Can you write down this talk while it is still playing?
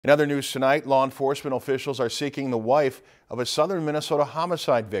In other news tonight, law enforcement officials are seeking the wife of a southern Minnesota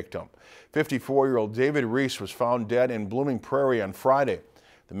homicide victim. 54-year-old David Reese was found dead in Blooming Prairie on Friday.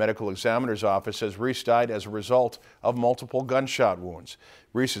 The medical examiner's office says Reese died as a result of multiple gunshot wounds.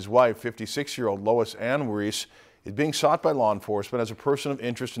 Reese's wife, 56-year-old Lois Ann Reese, is being sought by law enforcement as a person of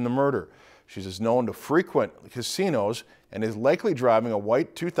interest in the murder. She is known to frequent casinos and is likely driving a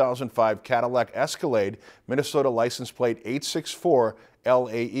white 2005 Cadillac Escalade, Minnesota license plate 864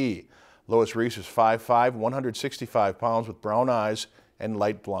 LAE. Lois Reese is 5'5", 165 pounds with brown eyes and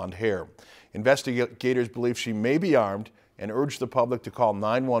light blonde hair. Investigators believe she may be armed and urge the public to call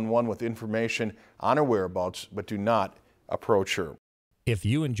 911 with information on her whereabouts, but do not approach her. If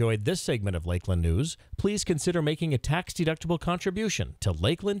you enjoyed this segment of Lakeland News, please consider making a tax-deductible contribution to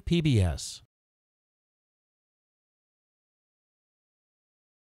Lakeland PBS.